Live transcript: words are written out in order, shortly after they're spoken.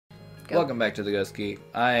go. Welcome back to the Ghost Key.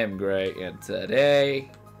 I am Gray, and today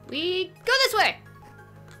We go this way.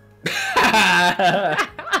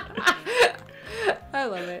 I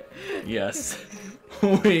love it. yes,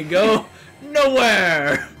 we go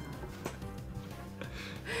nowhere.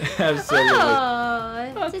 Absolutely.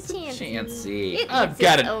 Oh, it's a Chansey. It I've eats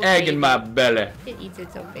got its an own egg in my baby. belly. It eats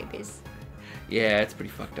its own babies. Yeah, it's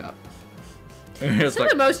pretty fucked up. It's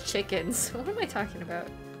like most chickens. What am I talking about?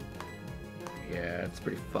 Yeah, it's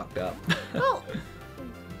pretty fucked up. Well,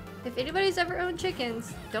 if anybody's ever owned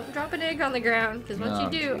chickens, don't drop an egg on the ground, because once you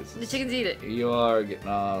do, Jesus. the chickens eat it. You are getting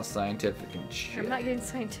all scientific and shit. I'm not getting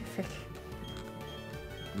scientific.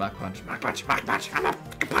 Mach punch, mach punch, mach punch. I'm gonna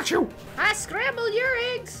punch you. I scrambled your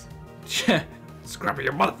eggs. Scrap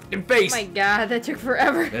your motherfucking Oh face. my god, that took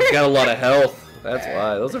forever. It's got a lot of health. That's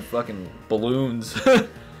why. Those are fucking balloons.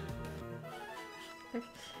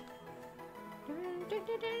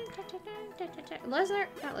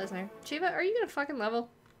 Not Lesnar. Shiva, are you gonna fucking level?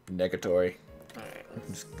 Negatory. Alright, I'm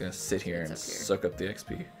just gonna sit here and What's up here? suck up the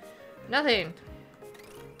XP. nothing.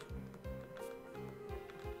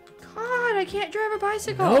 God, I can't drive a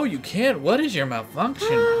bicycle. No, you can't. What is your malfunction?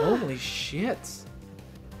 Holy shit.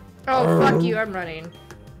 Oh, fuck you, I'm running.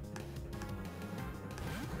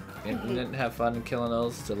 You didn't have fun killing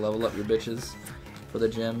those to level up your bitches for the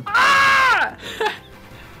gym? Ah!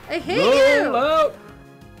 I hate Roll you! out.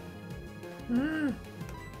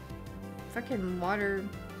 Fucking water.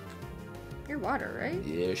 You're water, right?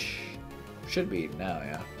 Ish. Should be now,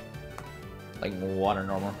 yeah. Like water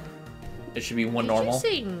normal. It should be one normal.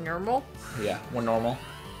 Did you say normal? Yeah, one normal.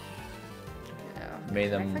 Oh,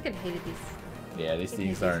 Made them. I fucking hated these. Yeah, these I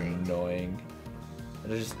things hate are these things. annoying.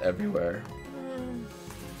 They're just everywhere.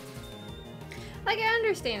 Like, I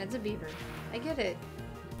understand, it's a beaver. I get it.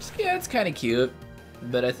 Yeah, it's kind of cute,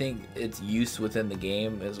 but I think its use within the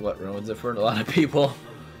game is what ruins it for a lot of people.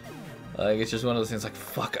 Like, it's just one of those things like,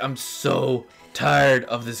 fuck, I'm so tired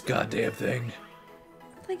of this goddamn thing.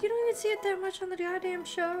 Like, you don't even see it that much on the goddamn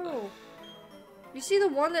show. You see the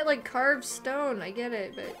one that, like, carves stone. I get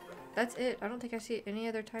it, but that's it. I don't think I see it any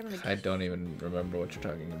other time in the game. I don't even remember what you're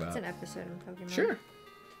talking about. It's an episode in Pokemon. Sure.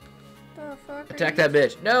 The fuck are Attack you- that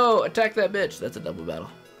bitch. No, attack that bitch. That's a double battle.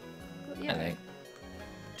 Yeah. I think.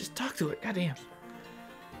 Just talk to it. Goddamn.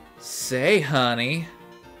 Say, honey.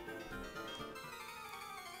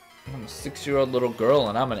 I'm a 6-year-old little girl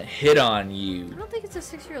and I'm gonna hit on I you. don't think it's a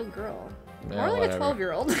 6-year-old girl. Yeah, More like whatever. a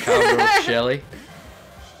 12-year-old. Cowgirl Shelly.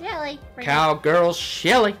 Shelly. Cowgirl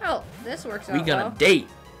Shelly. Oh, this works out We gonna well. date.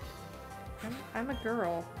 I'm a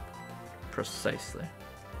girl. Precisely.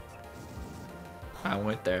 I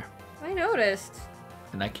went there I noticed.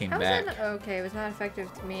 and I came How was back. that not- okay, it was not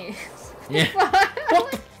effective to me. Yeah.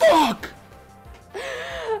 What the fuck?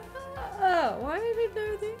 Oh, why did it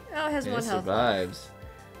do that? Oh, it has It one health. survives.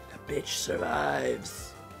 The bitch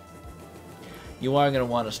survives. You are gonna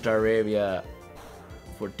want to Staravia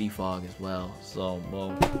for defog as well. So,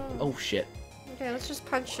 well, oh shit. Okay, let's just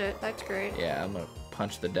punch it. That's great. Yeah, I'm gonna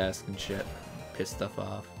punch the desk and shit, piss stuff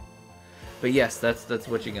off. But yes, that's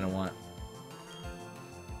what you're gonna want.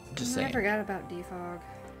 Just I saying. forgot about defog.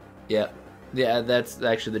 Yeah, yeah, that's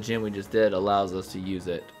actually the gym we just did allows us to use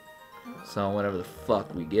it. So whenever the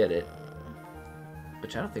fuck we get it,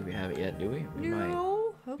 which I don't think we have it yet, do we? We might.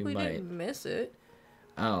 No, hope We we might. didn't miss it.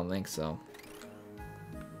 I don't think so.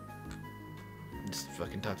 Just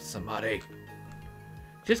fucking talk to somebody.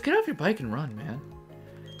 Just get off your bike and run, man.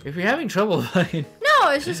 If you're having trouble fucking No,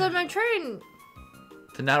 it's just I'm trying.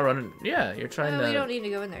 to not run, yeah, you're trying to. We don't need to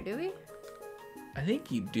go in there, do we? I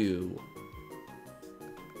think you do.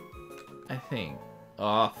 I think.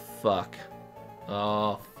 Oh fuck.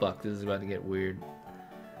 Oh fuck. This is about to get weird.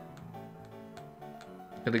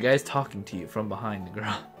 But the guy's talking to you from behind the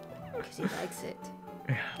girl. Because he likes it.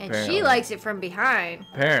 Yeah, And apparently. she likes it from behind.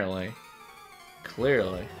 Apparently.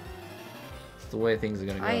 Clearly. It's the way things are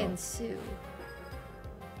gonna go. I ensue.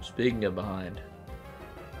 Speaking of behind.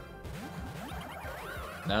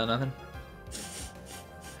 No, nothing?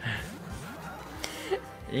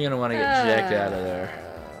 You're gonna want to get jacked out of there.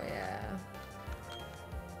 Oh, yeah.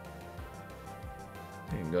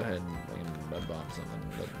 You can go ahead and fucking bomb something.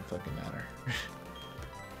 It doesn't fucking matter.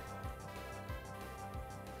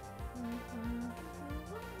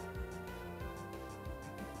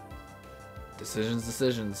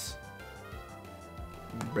 Decisions.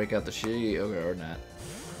 Break out the Shi or not.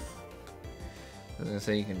 I was gonna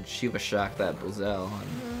say you can Shiva shock that Buzel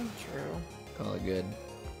and True. call it good.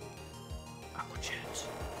 Aqua Jet.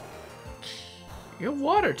 You're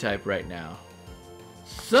water type right now.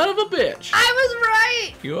 Son of a bitch! I was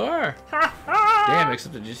right! You are. Damn,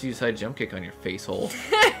 except to just use high jump kick on your face hole.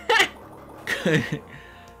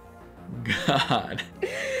 God.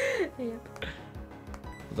 Yep.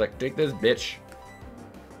 It's like, take this, bitch.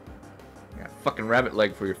 I got a fucking rabbit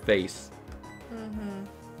leg for your face. Mm-hmm.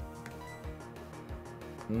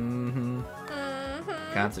 Mm-hmm.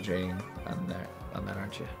 Mm-hmm. Concentrating on that,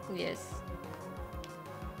 aren't you? Yes.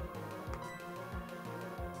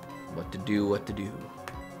 What to do, what to do.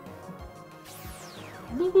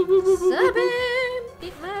 Seven,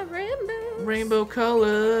 eat my rainbow. Rainbow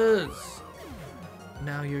colors.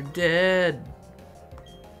 Now you're dead.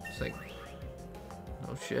 It's like,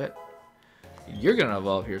 oh shit. You're gonna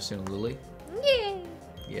evolve here soon, Lily. Yay.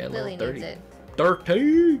 Yeah, Lily level 30. needs it.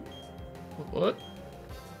 30. What?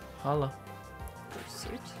 Holla.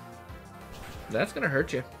 Pursuit. That's gonna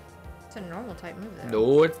hurt you. It's a normal type move though.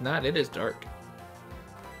 No, it's not. It is dark.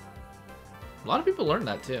 A lot of people learn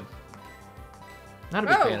that too. Not a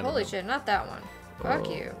big fan of holy them. shit, not that one. Fuck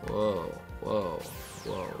you. Whoa, whoa,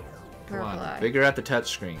 whoa. Come Purple on, eye. figure out the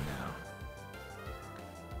touchscreen now.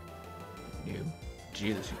 You.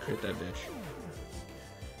 Jesus, you crit that bitch.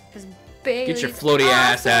 Cause Bailey's Get your floaty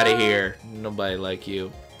ass out of awesome. here. Nobody like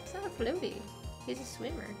you. It's not a floaty. He's a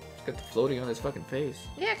swimmer. He's got the floaty on his fucking face.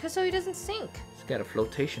 Yeah, cause so he doesn't sink. He's got a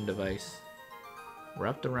flotation device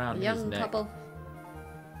wrapped around his Young neck. couple.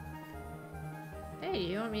 Hey,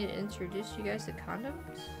 you want me to introduce you guys to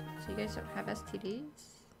condoms? So you guys don't have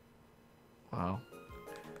STDs? Wow.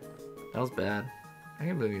 That was bad. I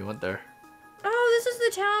can't believe you went there. Oh, this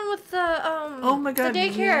is the town with the, Oh my god. the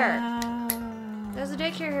daycare. Yeah. There's a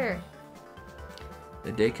daycare here.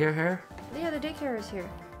 The daycare hair? Yeah, the daycare is here.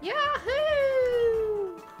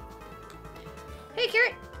 Yahoo! Hey,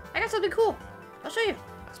 Carrot! I got something cool. I'll show you.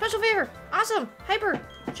 Special favor. Awesome. Hyper.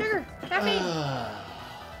 Sugar. Caffeine.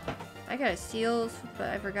 I got seals, but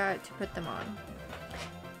I forgot to put them on.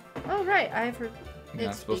 Oh, right. You're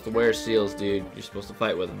not supposed to wear seals, dude. You're supposed to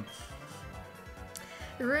fight with them.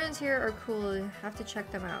 The ruins here are cool. You have to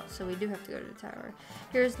check them out, so we do have to go to the tower.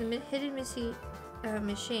 Here's the hidden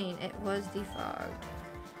machine. It was defogged.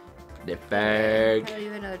 The bag. Tell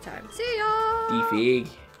you another time. See y'all! Defig.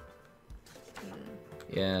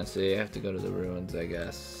 Yeah, so you have to go to the ruins, I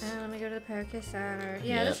guess. Let me go to the Parakeet Center.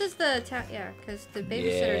 Yeah, Yep. this is the town. Yeah, because the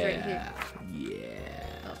babysitter's right here. Yeah.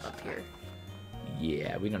 Oh, up here.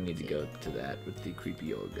 Yeah, we don't need to go to that with the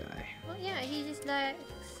creepy old guy. Well, yeah, he just likes.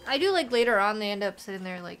 I do like later on they end up sitting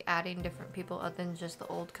there like adding different people other than just the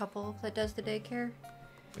old couple that does the daycare.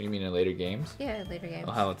 What do you mean in later games? Yeah, later games.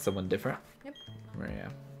 Oh, how it's someone different? Yep. Yeah.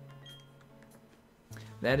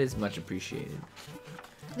 That is much appreciated.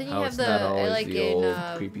 Then you How have it's the not always like the in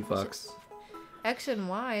old creepy fucks. X and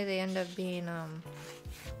Y, they end up being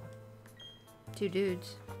two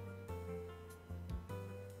dudes.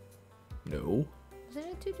 No. Isn't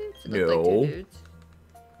it two dudes? It No. looked like two dudes.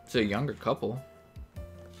 It's a younger couple.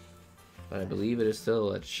 But I believe it is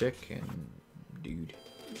still a chick and dude.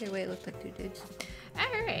 Okay, wait, it looked like two dudes.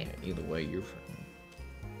 Alright. Either way, you're fucking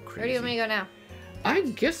crazy. Where do you want me to go now? I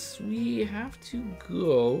guess we have to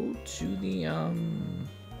go to the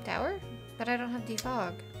Tower? But I don't have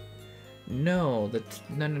defog. no,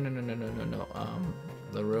 no.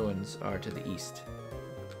 The ruins are to the east.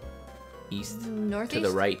 East. Northeast? To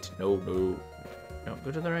the right. No, no. No,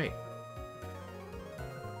 go to the right.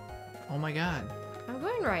 Oh my god. I'm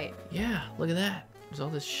going right. Yeah, look at that. There's all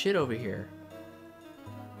this shit over here.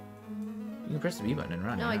 You can press the B button and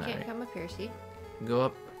run. No, you I know that, can't right? come up here, see? Go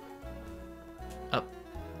up. Up.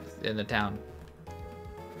 In the town.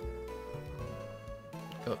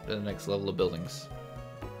 Go up to the next level of buildings.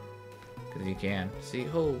 Because you can. See?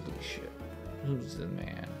 Holy shit. Who's the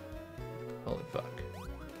man? Holy fuck.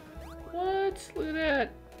 What? Look at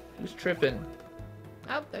that. Who's tripping?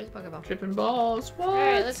 Oh, there's a Pokeball. Tripping balls. What?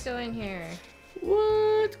 Alright, let's go in here.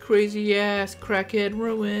 What? Crazy ass crackhead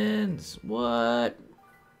ruins. What?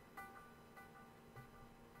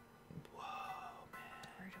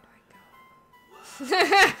 Where do I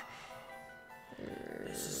go?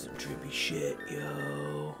 This is some trippy shit,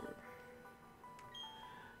 yo.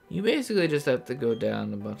 You basically just have to go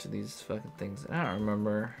down a bunch of these fucking things. I don't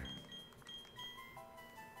remember.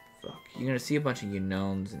 Fuck. You're gonna see a bunch of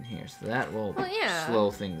unknowns in here, so that will Well, yeah.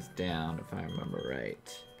 slow things down if I remember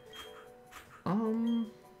right.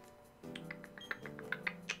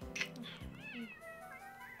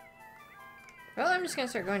 Well, I'm just gonna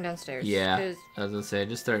start going downstairs. Yeah. 'cause- I was gonna say,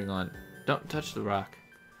 just start going. Don't touch the rock.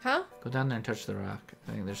 Huh? Go down there and touch the rock.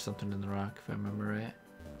 I think there's something in the rock, if I remember right.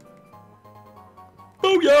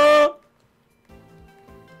 Booyah!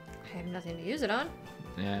 I have nothing to use it on.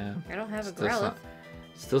 Yeah. I don't have a Still Growlithe.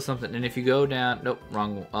 Still something. And if you go down, nope,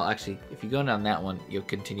 wrong. Well, actually, if you go down that one, you'll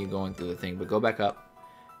continue going through the thing. But go back up,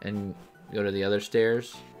 and go to the other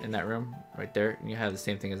stairs in that room right there, and you have the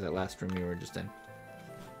same thing as that last room you were just in.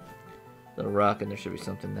 The rock, and there should be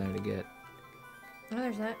something there to get. Oh,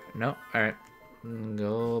 there's that. No, alright.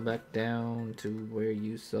 Go back down to where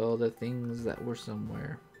you saw the things that were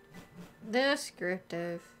somewhere.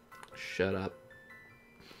 Descriptive. Shut up.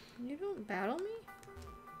 You don't battle me?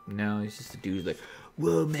 No, he's just a dude like,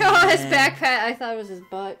 whoa, man. Oh, his backpack. I thought it was his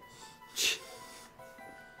butt.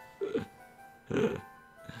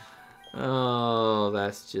 Oh,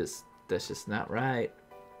 that's just not right.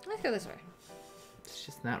 Let's go this way. It's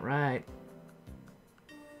just not right.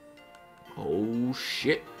 Oh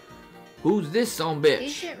shit! Who's this son bitch?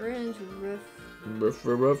 Ancient ruins rough.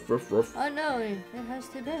 Ruff. Oh no, it has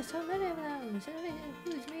to be so many of them.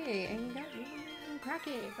 Who's me? And got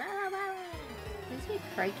Cracky. Is he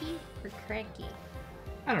Crikey or Cranky?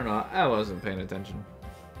 I don't know. I wasn't paying attention.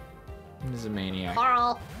 He's a maniac.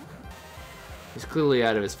 Carl. He's clearly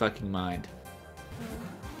out of his fucking mind.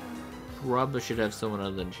 Probably should have someone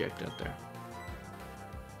other than checked out there.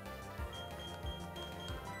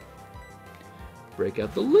 Break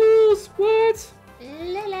out the loose. What?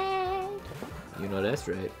 Lily. You know that's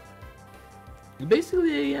right. You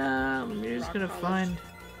basically, you're just gonna find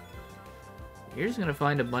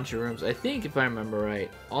a bunch of rooms. I think if I remember right,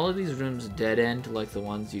 all of these rooms dead end like the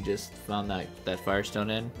ones you just found that firestone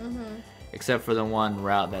in. Mm-hmm. Except for the one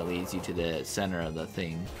route that leads you to the center of the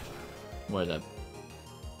thing, where the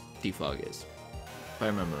defog is. If I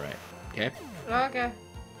remember right. Okay? Okay.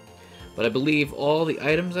 But I believe all the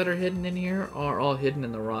items that are hidden in here are all hidden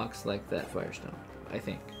in the rocks like that firestone. I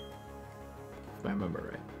think. If I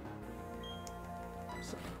remember right.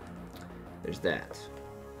 So, there's that.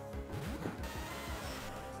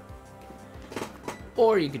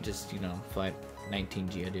 Or you could just, fight 19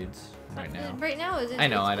 Geodudes right now. Right now is it? I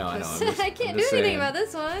know. I can't do anything about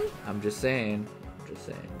this one. I'm just saying.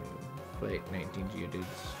 Fight 19 Geodudes.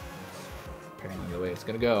 Apparently the way it's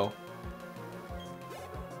gonna go.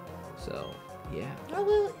 So, yeah.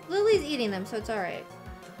 Oh, Lily's eating them, so it's alright.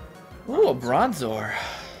 Ooh, a Bronzor.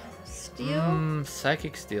 Steel?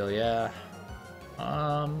 Psychic Steel, yeah.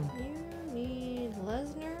 You need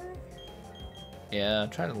Lesnar? Yeah,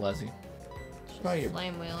 try to Leslie. Just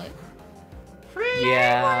flame wheel it.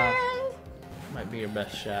 Yeah. Might be your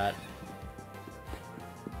best shot.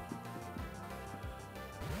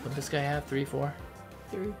 What did this guy have? 3, 4?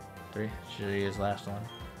 3. 3? Should he his last one?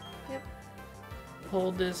 Yep.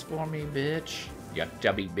 Hold this for me, bitch. You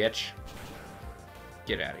chubby bitch.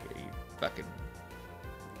 Get out of here, you fucking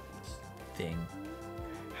thing.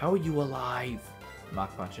 How are you alive?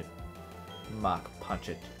 Mach punch it. Mach punch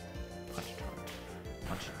it. Punch it hard.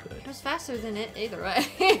 Punch it good. It was faster than it either way.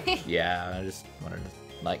 Yeah, I just wanted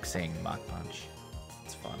to like saying Mach punch.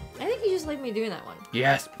 It's fun. I think you just like me doing that one.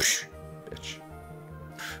 Yes, psh, bitch.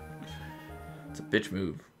 It's a bitch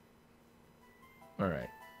move. All right,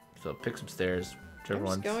 so pick some stairs. Whichever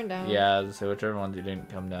I'm just going down. Yeah, so whichever ones you didn't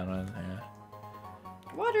come down on. Yeah.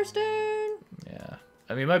 Waterstone. Yeah,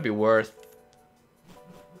 I mean, it might be worth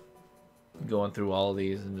going through all of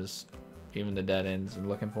these and just even the dead ends and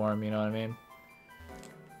looking for them. You know what I mean?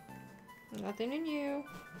 Nothing in you.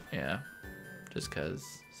 Yeah, just cause.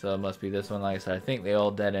 So it must be this one. Like I said, I think they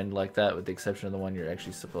all dead end like that, with the exception of the one you're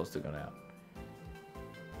actually supposed to go down.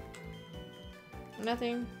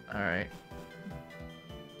 Nothing. All right.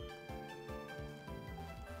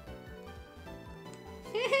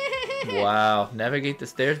 Wow, navigate the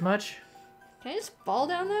stairs much? Can I just fall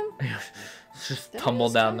down them? Just Did I tumble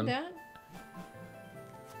just down come them.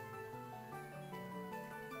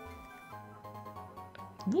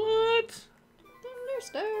 What?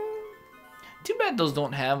 Thunderstone. Too bad those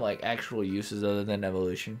don't have like actual uses other than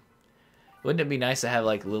evolution. Wouldn't it be nice to have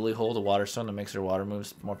like Lily hold a water stone that makes her water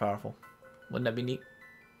moves more powerful? Wouldn't that be neat?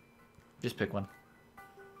 Just pick one.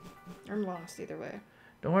 I'm lost either way.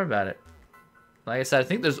 Don't worry about it. Like I said, I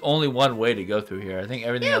think there's only one way to go through here. I think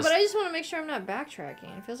everything else... Yeah, but I just want to make sure I'm not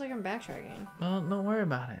backtracking. It feels like I'm backtracking. Well, don't worry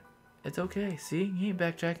about it. It's okay. See? You ain't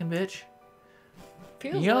backtracking, bitch.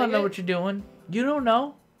 Feels You don't like know it. what you're doing. You don't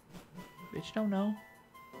know. Bitch don't know.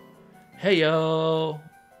 Hey, yo.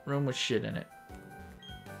 Room with shit in it.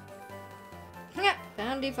 Yeah,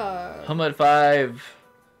 found defog. Hummed 5.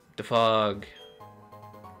 Defog.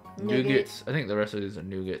 Nougat. Nougats. I think the rest of these are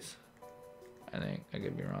nougats. I think. I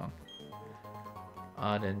could be wrong.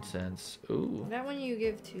 Odd incense. Ooh. That one you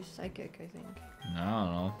give to Psychic, I think. No, I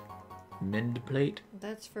don't know. Mend plate?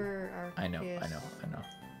 That's for our I know. I I know.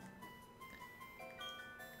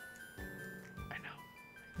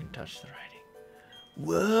 You can touch the writing.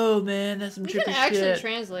 Whoa, man. That's some You trippy can actually shit.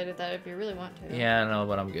 translate it that if you really want to. Yeah, I know,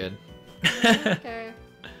 but I'm good. Okay.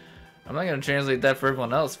 I'm not gonna translate that for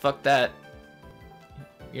everyone else. Fuck that.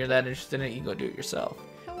 you're that interested in it, you can go do it yourself.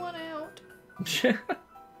 I want out.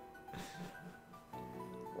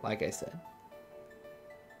 Like I said.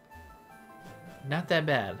 Not that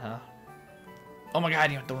bad, huh? Oh my god,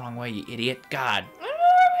 you went the wrong way, you idiot. God. I don't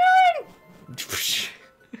know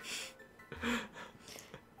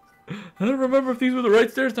I don't remember if these were the right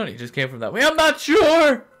stairs. No, you just came from that way. I'm not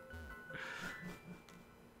sure!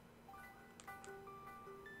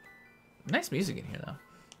 Nice music in here, though.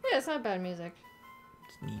 Yeah, it's not bad music.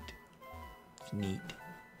 It's neat. It's neat.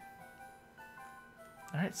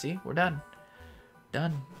 Alright, see? We're done.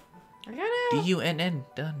 Done. I got it. D-U-N-N.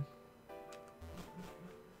 Done.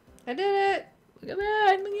 I did it. Look at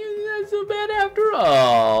that. Look at that. Not so bad after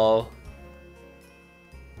all.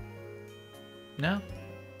 No?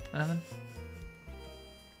 Nothing?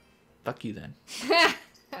 Fuck you, then. I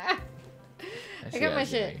That's got my you,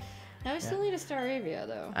 shit. Jimmy. Now we still need a Staravia,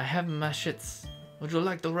 though. I have my shits. Would you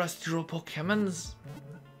like the rest of your Pokemons?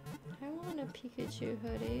 I want a Pikachu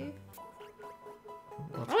hoodie.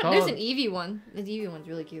 What's Oh, called? there's an Eevee one. The Eevee one's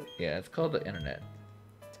really cute. Yeah, it's called the internet.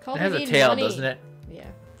 It's called It has I a Need tail, Money. doesn't it? Yeah.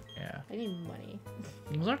 Yeah. I need money.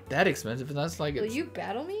 Those aren't that expensive, and that's like Will it's... you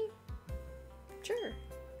battle me? Sure.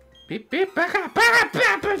 Beep, beep, back up,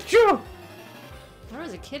 Pikachu! I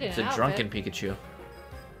was a kid in It's an a outfit. drunken Pikachu.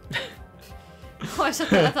 Oh, I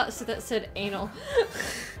thought that said anal.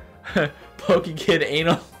 Pokekid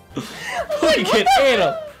anal. Like, Pokekid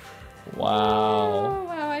anal. Wow. Oh,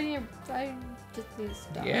 wow, I just need to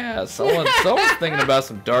stop. Yeah, someone's thinking about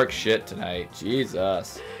some dark shit tonight.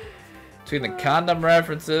 Jesus. Between the condom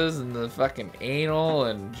references and the fucking anal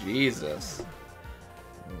and Jesus.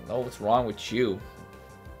 I don't know what's wrong with you.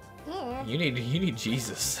 Oh. You need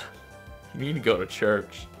Jesus. You need to go to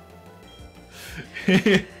church. You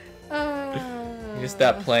need to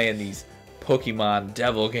stop playing these Pokemon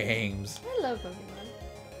devil games. I love Pokemon.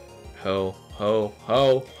 Ho, ho,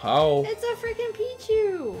 ho, ho. It's a freaking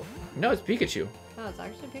Pichu. No, it's Pikachu. Oh, it's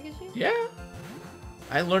actually Pikachu? Yeah.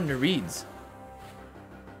 I learned the reads.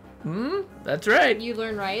 That's right. You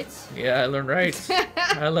learn rights? Yeah, I learned rights.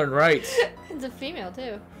 I learned rights. It's a female,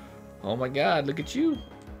 too. Oh my god, look at you.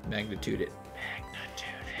 Magnitude it. Magnitude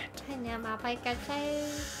it. I know my Pikachu.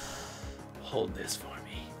 Hold this for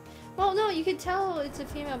me. Well, no, you could tell it's a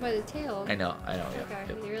female by the tail. I know, yep, Okay,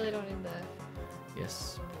 yep. you really don't need to...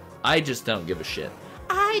 Yes. I just don't give a shit.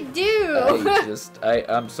 I do!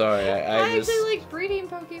 I'm sorry, I just... actually like breeding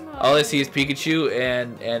Pokemon. All I see is Pikachu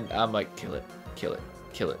and I'm like, kill it, kill it,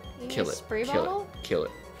 kill it, You need kill a it, spray kill bottle? it, kill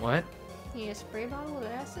it. What? You need a spray bottle with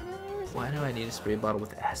acid in it or something? Why do I need a spray bottle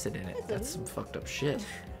with acid in it? That's some fucked up shit.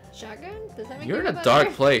 Shotgun? Does that make You're you in feel a dark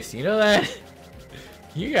better? place, you know that?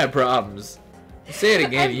 You got problems. Say it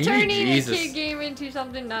again, I'm you turning need Jesus. a kid game into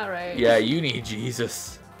something not right. Yeah, you need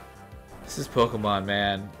Jesus. This is Pokemon,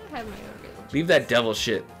 man. I have my own religion. Leave that devil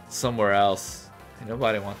shit somewhere else.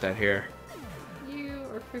 Nobody want that here. You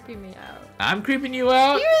are creeping me out. I'm creeping you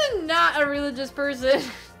out? You're not a religious person.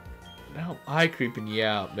 No, I creeping you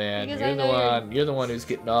out, man. Because You're I the know one. You're the one who's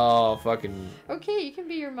getting all fucking, Okay, you can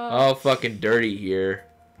be your mom. all fucking dirty here.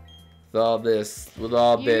 With all this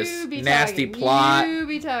You be nasty talking. plot, You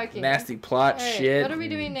be talking. nasty plot Alright, shit. what are we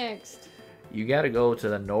doing next? You gotta go to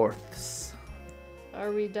the norths.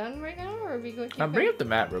 Are we done right now, or are we going to Bring up the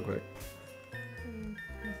map real quick.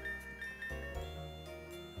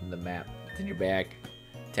 The map. It's in your bag.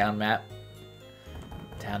 Town map.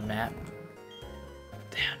 Town map.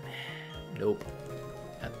 Town map. Nope.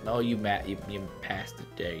 No, you passed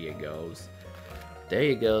it. There you goes. There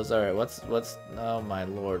you goes. All right. What's? Oh my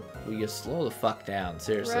lord. Will you slow the fuck down?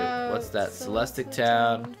 Seriously. What's that? Celestic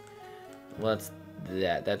Town. What's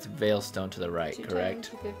that? That's Veilstone to the right,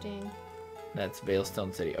 correct? 215. That's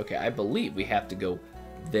Veilstone City. Okay, I believe we have to go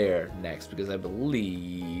there next because I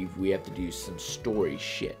believe we have to do some story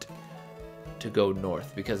shit to go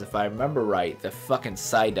north, because if I remember right, the fucking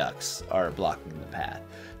Psyducks are blocking the path.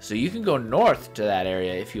 So you can go north to that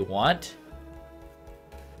area if you want.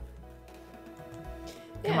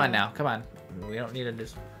 Come on now, come on. We don't need to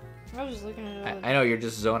just... I was just looking at it. I know you're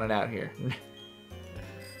just zoning out here.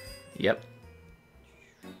 Yep.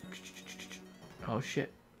 Oh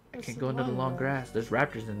shit. I can't go into the long grass. There's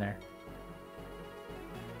raptors in there.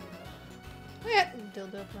 Yeah,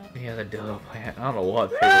 dildo plant. Yeah, the dildo plant. I don't know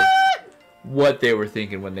what they were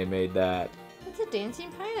thinking when they made that. It's a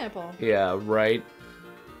dancing pineapple. Yeah, right.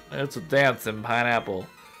 It's a dancing pineapple.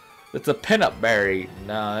 It's a pinup berry.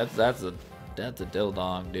 No, that's a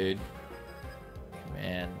dildong, dude.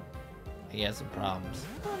 Man, he has some problems.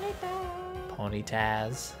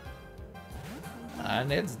 Ponytaz.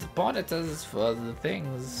 And it's the Ponytaz for the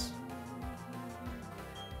things.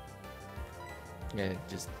 Yeah,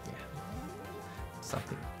 just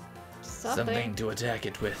Something to attack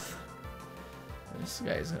it with. This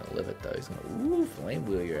guy's gonna live it though. He's gonna flame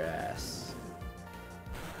wheel your ass.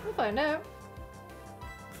 We'll find out.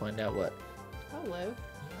 Find out what? Hello.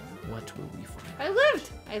 What will we find? I lived!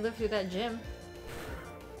 I lived through that gym.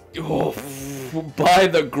 Oh, by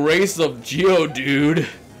the grace of Geodude.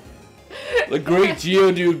 The great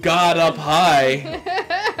Geodude got up high.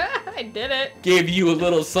 I did it. Gave you a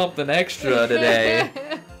little something extra today.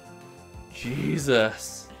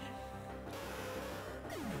 Jesus.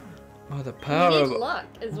 By the power of luck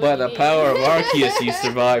is what by you the need. power of Arceus, you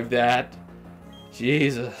survived that.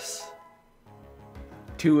 Jesus.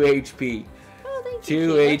 2 HP. Oh, thank 2 you,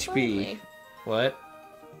 HP. Shiva, finally. What?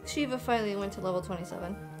 Shiva finally went to level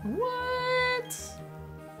 27. What?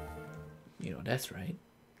 You know that's right.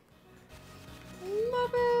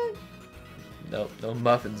 Muffin! Nope, no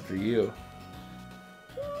muffins for you.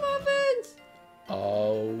 Muffins!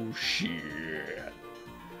 Oh shit.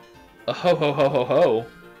 A ho ho ho ho ho.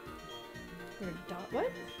 Your dot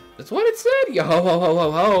what? That's what it said. Yo ho ho ho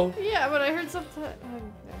ho ho. Yeah, but I heard something.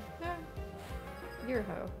 Your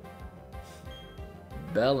hoe.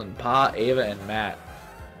 Belle and Pa, Ava and Matt.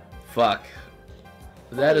 Fuck.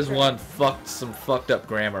 That is one some fucked up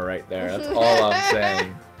grammar right there. That's all I'm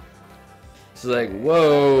saying. It's like,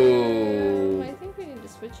 whoa. I think we need to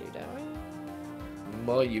switch you, don't we?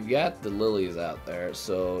 Well, you've got the lilies out there,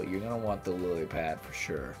 so you're gonna want the lily pad for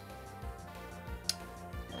sure.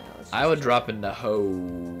 I would drop into Ho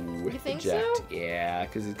with You think eject. so? Yeah,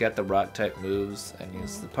 because he's got the rock type moves and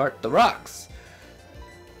use the rocks.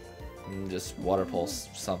 And just water pulse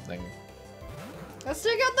something. Let's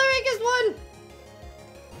take out the weakest one!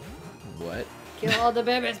 What? Kill all the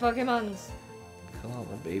baby's Pokemons. Kill all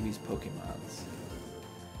the baby's Pokemons.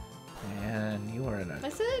 Man, you are in a I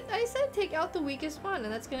said take out the weakest one,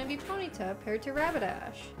 and that's gonna be Ponyta paired to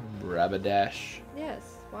Rapidash. Rabidash.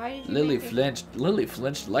 Yes. Why did you Lily make it- flinched. Lily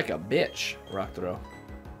flinched like a bitch. Rock throw.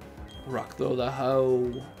 Rock throw the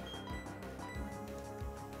hoe.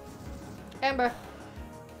 Amber.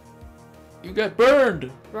 You got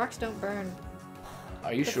burned. Rocks don't burn.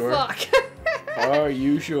 Are you The sure? Fuck. Are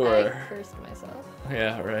you sure? I cursed myself.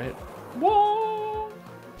 Yeah, right. What?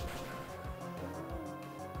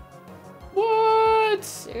 What?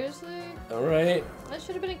 Seriously? Alright. That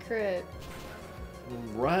should have been a crit.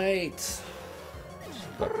 Right.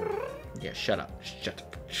 Yeah, shut up. Shut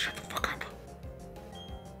up. Shut the fuck up.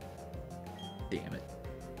 Damn it.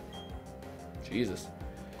 Jesus.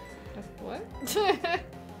 What?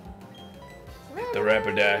 The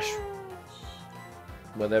Rapidash.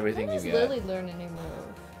 With everything When you does got. Lily learn a new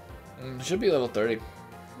move? Should be level 30.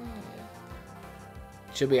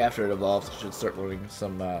 Should be after it evolves. Should start learning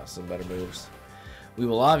some better moves. We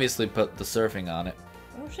will obviously put the surfing on it.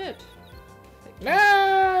 Oh shit.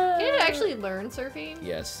 Ah! Can it actually learn surfing?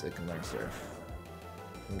 Yes, it can learn surf.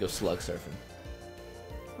 It can go slug surfing.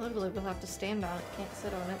 Literally, we'll have to stand on it. Can't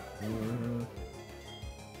sit on it.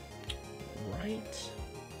 Right.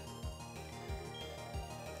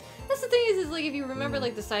 That's the thing is like if you remember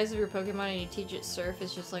like the size of your Pokemon and you teach it surf,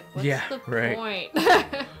 it's just like what's Yeah, the right. point?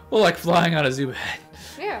 Well, like flying on a Zubat.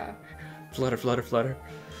 Yeah. Flutter, flutter, flutter.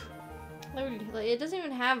 Like, it doesn't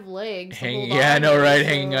even have legs. to Hanging, hold yeah, I on know, to, right? so-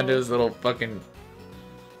 Hanging onto his little fucking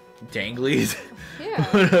danglies. Yeah.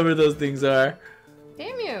 Whatever those things are.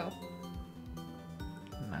 Damn you.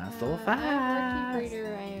 Not so I'm a fast. rookie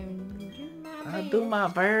breeder. I do my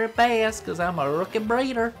very best because I'm a rookie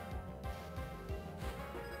breeder.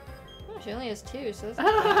 Oh, she only has 2, so that's I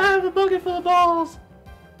not bad. have a bucket full of balls.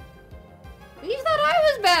 You thought I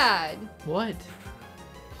was bad. What?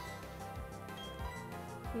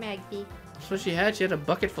 Maggie. That's what she had. She had a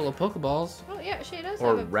bucket full of Pokeballs. Oh yeah, she does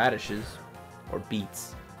Or have a... radishes. Or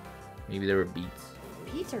beets. Maybe they were beets.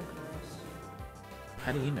 Beets are gross.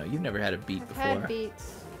 How do you know? You've never had a beet I've before. had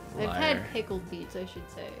beets. I've Liar. had pickled beets, I should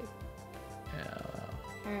say. Yeah, well.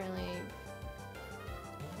 Apparently,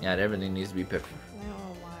 Yeah, everything needs to be pickled. I don't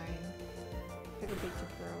know why. Pickled beets are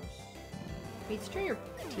gross. Beets, turn your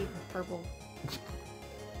teeth purple.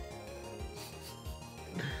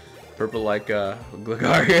 Purple like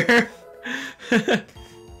Gligar here.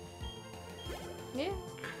 Yeah.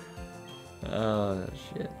 Oh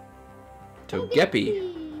shit.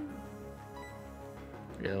 Togepi.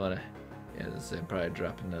 Really wanna? Yeah, this is probably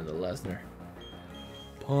drop into the Lesnar.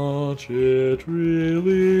 Punch it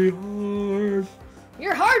really hard.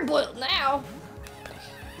 You're hard boiled now.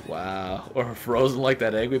 Wow. Or frozen like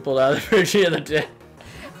that egg we pulled out of the fridge the other day.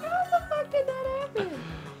 How the fuck did that happen?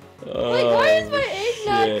 Oh, Like, why is my egg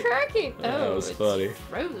not shit. cracking? That Oh, was it's funny.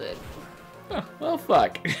 frozen. Huh, well,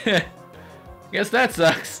 fuck. Guess that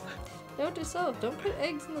sucks. Note to self, don't put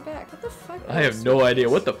eggs in the back. What the fuck? I have no idea.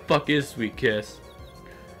 What the fuck is Sweet Kiss?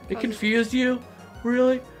 It confused you?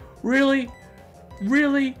 Really? Really?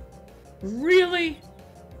 Really? Really?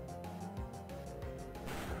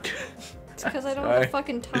 It's because I don't have a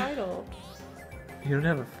fucking title. You don't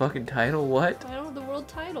have a fucking title? What? I don't have the world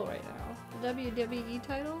title right now. The WWE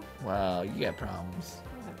title? Wow, you got problems.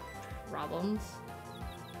 I have problems.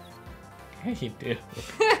 Yeah, you do.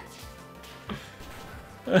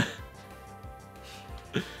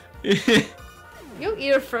 You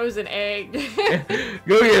eat a frozen egg.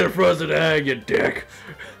 Go get a frozen egg, you dick.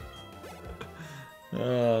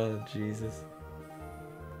 Oh, Jesus.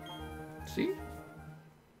 See?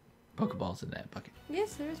 Pokeballs in that bucket.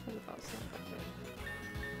 Yes, there is Pokeballs.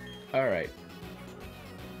 Alright.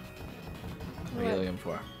 What are you What? looking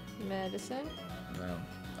for? Medicine?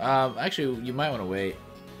 No. Actually, you might want to wait.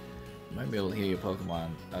 You might be able to heal your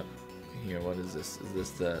Pokemon up here. What is this? Is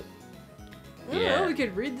this the... Oh, we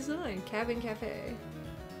could read the sign. Cabin Cafe.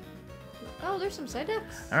 Oh, there's some side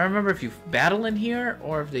decks. I don't remember if you battle in here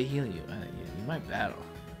or if they heal you. You might battle.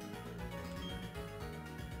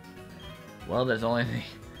 Well, there's only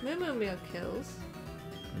the... Mmmmilk kills.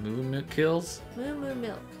 Mmmmilk kills?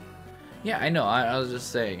 Mmmmilk. Yeah, I know. I was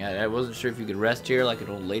just saying. I wasn't sure if you could rest here like an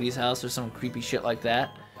old lady's house or some creepy shit like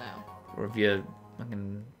that. Wow. Or if you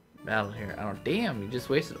fucking battle here. I don't... Damn, you just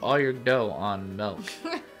wasted all your dough on milk.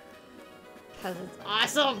 Because it's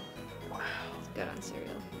awesome. Wow. It's good on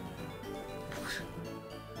cereal.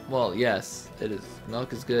 Well, yes, it is.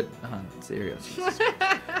 Milk is good on cereal. Jesus.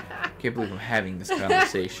 Can't believe I'm having this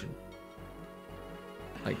conversation.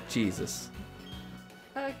 Like, Jesus.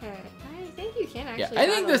 Okay. I think you can actually. Yeah, I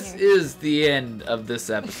think this is the end of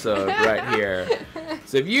this episode right here.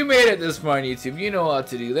 So if you made it this far on YouTube, you know what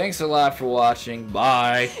to do. Thanks a lot for watching.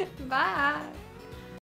 Bye. Bye.